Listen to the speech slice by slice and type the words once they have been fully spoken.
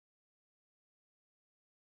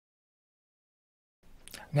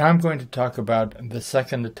Now I'm going to talk about the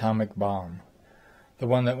second atomic bomb, the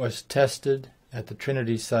one that was tested at the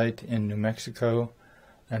Trinity site in New Mexico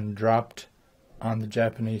and dropped on the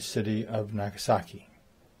Japanese city of Nagasaki.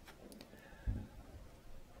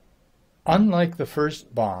 Unlike the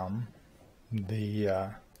first bomb,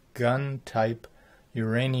 the gun-type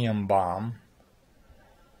uranium bomb,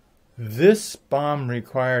 this bomb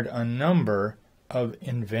required a number of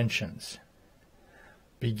inventions,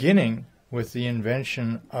 beginning with the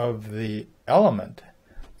invention of the element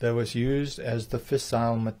that was used as the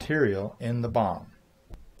fissile material in the bomb.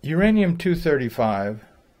 Uranium-235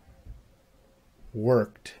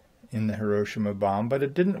 worked in the Hiroshima bomb, but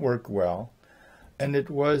it didn't work well, and it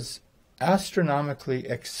was astronomically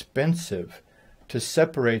expensive to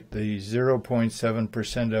separate the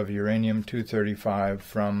 0.7% of uranium-235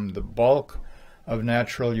 from the bulk of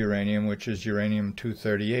natural uranium, which is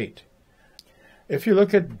uranium-238. If you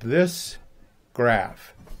look at this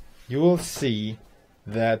graph, you will see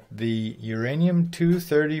that the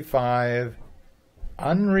uranium-235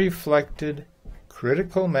 unreflected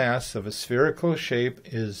critical mass of a spherical shape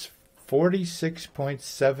is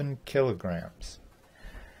 46.7 kilograms.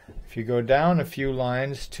 If you go down a few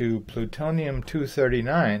lines to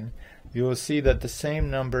plutonium-239, you will see that the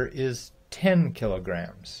same number is 10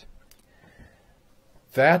 kilograms.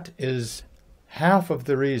 That is half of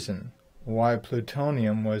the reason why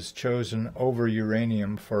plutonium was chosen over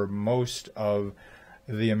uranium for most of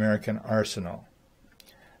the American arsenal.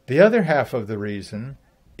 The other half of the reason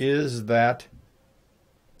is that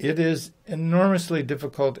it is enormously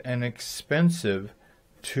difficult and expensive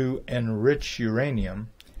to enrich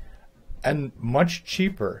uranium, and much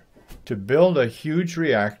cheaper to build a huge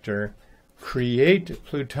reactor, create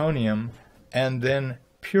plutonium, and then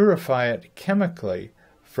purify it chemically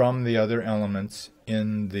from the other elements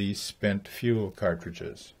in the spent fuel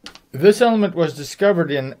cartridges. This element was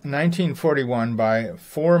discovered in 1941 by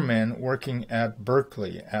 4 men working at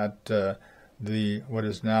Berkeley at what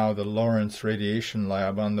is now the Lawrence Radiation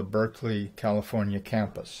Lab on the Berkeley, California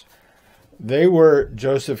campus. They were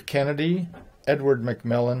Joseph Kennedy, Edward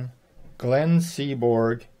McMillan, Glenn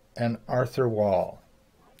Seaborg, and Arthur Wall.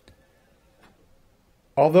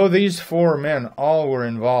 Although these 4 men all were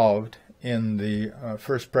involved in the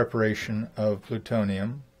first preparation of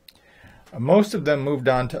plutonium, most of them moved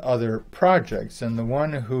on to other projects, and the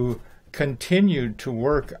one who continued to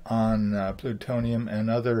work on plutonium and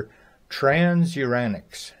other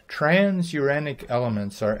transuranics. Transuranic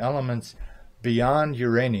elements are elements beyond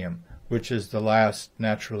uranium, which is the last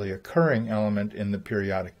naturally occurring element in the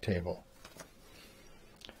periodic table.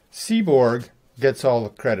 Seaborg gets all the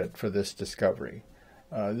credit for this discovery.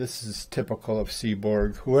 This is typical of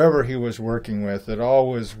Seaborg. Whoever he was working with, it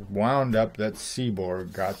always wound up that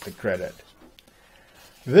Seaborg got the credit.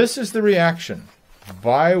 This is the reaction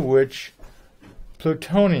by which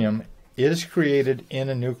plutonium is created in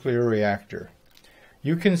a nuclear reactor.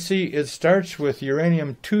 You can see it starts with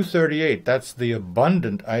uranium-238, that's the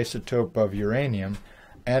abundant isotope of uranium,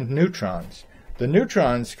 and neutrons. The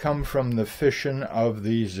neutrons come from the fission of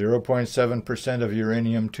the 0.7% of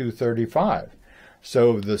uranium-235.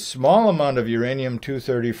 So the small amount of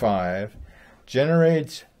uranium-235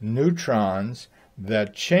 generates neutrons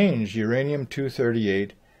that change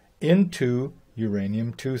uranium-238 into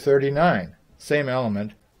uranium-239. Same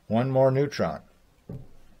element, one more neutron.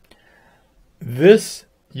 This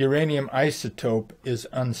uranium isotope is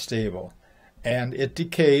unstable, and it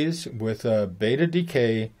decays with a beta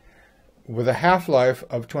decay with a half-life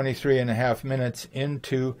of 23.5 minutes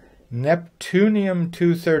into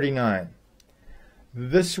neptunium-239.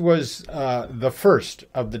 This was the first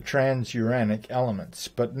of the transuranic elements,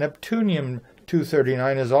 but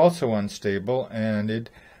neptunium-239 is also unstable, and it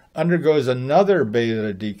undergoes another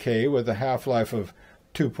beta decay with a half-life of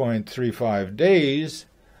 2.35 days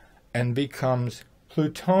and becomes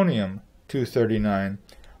plutonium-239,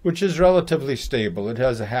 which is relatively stable. It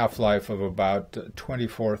has a half-life of about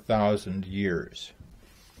 24,000 years.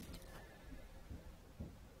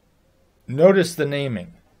 Notice the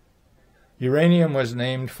naming. Uranium was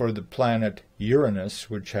named for the planet Uranus,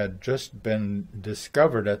 which had just been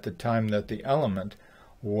discovered at the time that the element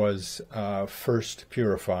was first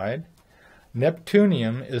purified.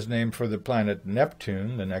 Neptunium is named for the planet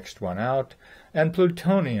Neptune, the next one out, and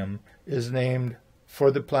plutonium is named for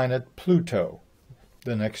the planet Pluto,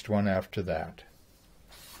 the next one after that.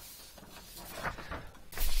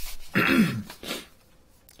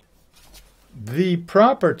 The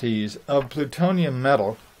properties of plutonium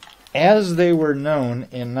metal, as they were known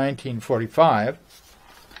in 1945,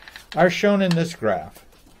 are shown in this graph.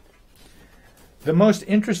 The most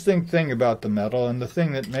interesting thing about the metal, and the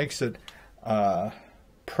thing that makes it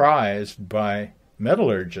prized by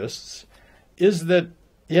metallurgists is that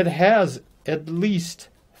it has at least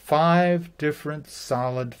 5 different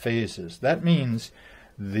solid phases. That means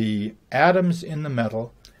the atoms in the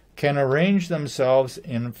metal can arrange themselves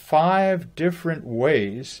in 5 different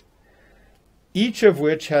ways, each of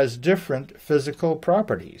which has different physical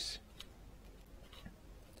properties.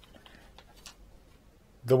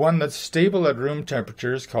 The one that's stable at room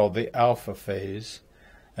temperature is called the alpha phase,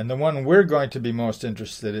 and the one we're going to be most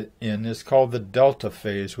interested in is called the delta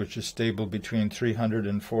phase, which is stable between 300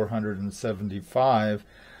 and 475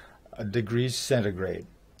 degrees centigrade.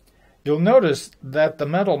 You'll notice that the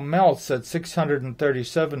metal melts at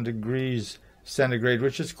 637 degrees centigrade,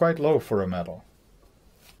 which is quite low for a metal.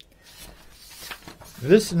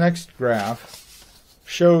 This next graph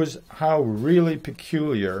shows how really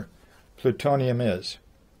peculiar plutonium is.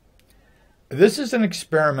 This is an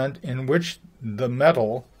experiment in which the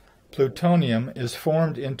metal plutonium is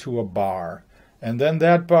formed into a bar, and then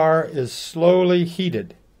that bar is slowly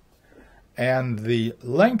heated, and the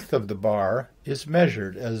length of the bar is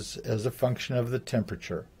measured as a function of the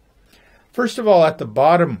temperature. First of all, at the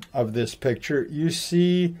bottom of this picture, you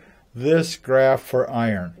see this graph for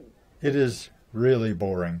iron. It is really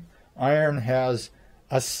boring. Iron has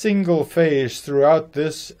a single phase throughout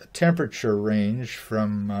this temperature range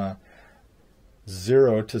from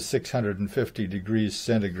 0 to 650 degrees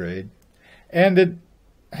centigrade, and it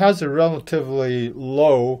has a relatively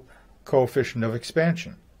low coefficient of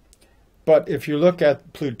expansion. But if you look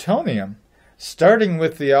at plutonium, starting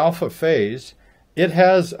with the alpha phase, it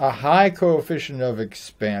has a high coefficient of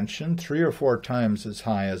expansion, 3 or 4 times as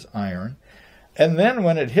high as iron, and then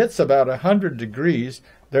when it hits about 100 degrees,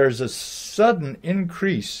 there's a sudden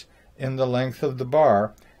increase in the length of the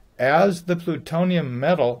bar as the plutonium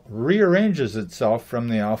metal rearranges itself from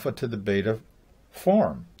the alpha to the beta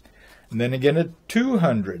form. And then again at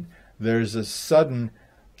 200, there's a sudden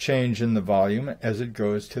change in the volume as it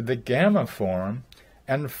goes to the gamma form.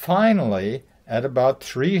 And finally, at about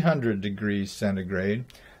 300 degrees centigrade,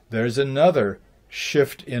 there's another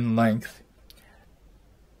shift in length,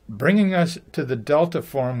 bringing us to the delta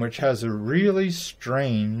form, which has a really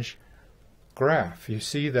strange graph. You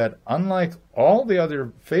see that unlike all the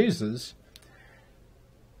other phases,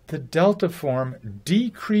 the delta form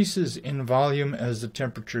decreases in volume as the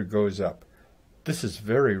temperature goes up. This is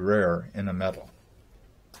very rare in a metal.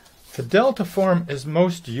 The delta form is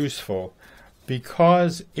most useful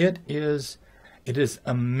because it is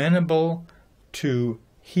amenable to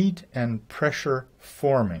heat and pressure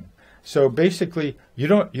forming. So basically, you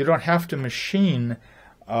don't have to machine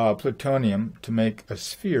plutonium to make a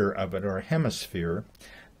sphere of it or a hemisphere.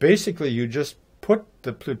 Basically, you just put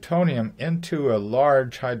the plutonium into a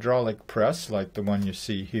large hydraulic press like the one you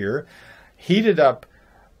see here, heat it up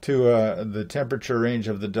to the temperature range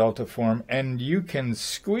of the delta form, and you can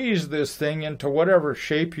squeeze this thing into whatever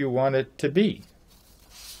shape you want it to be.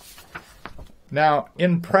 Now,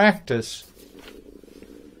 in practice,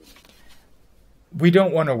 we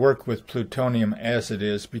don't want to work with plutonium as it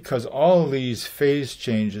is because all these phase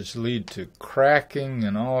changes lead to cracking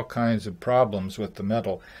and all kinds of problems with the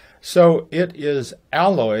metal. So it is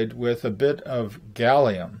alloyed with a bit of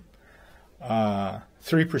gallium. 3%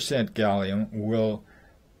 gallium will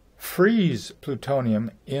freeze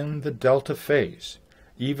plutonium in the delta phase,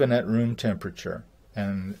 even at room temperature.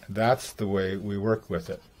 And that's the way we work with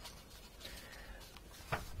it.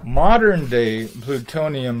 Modern-day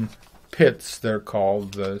plutonium pits, they're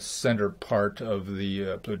called, the center part of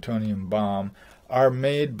the plutonium bomb, are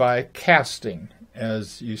made by casting,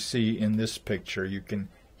 as you see in this picture. You can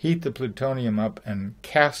heat the plutonium up and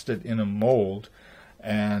cast it in a mold,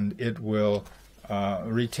 and it will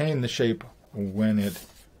retain the shape when it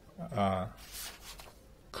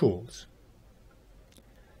cools.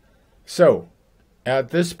 So, at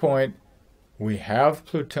this point, we have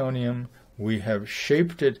plutonium. We have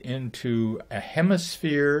shaped it into a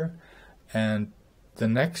hemisphere, and the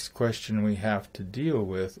next question we have to deal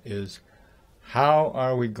with is, how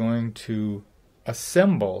are we going to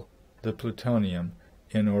assemble the plutonium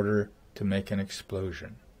in order to make an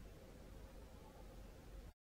explosion?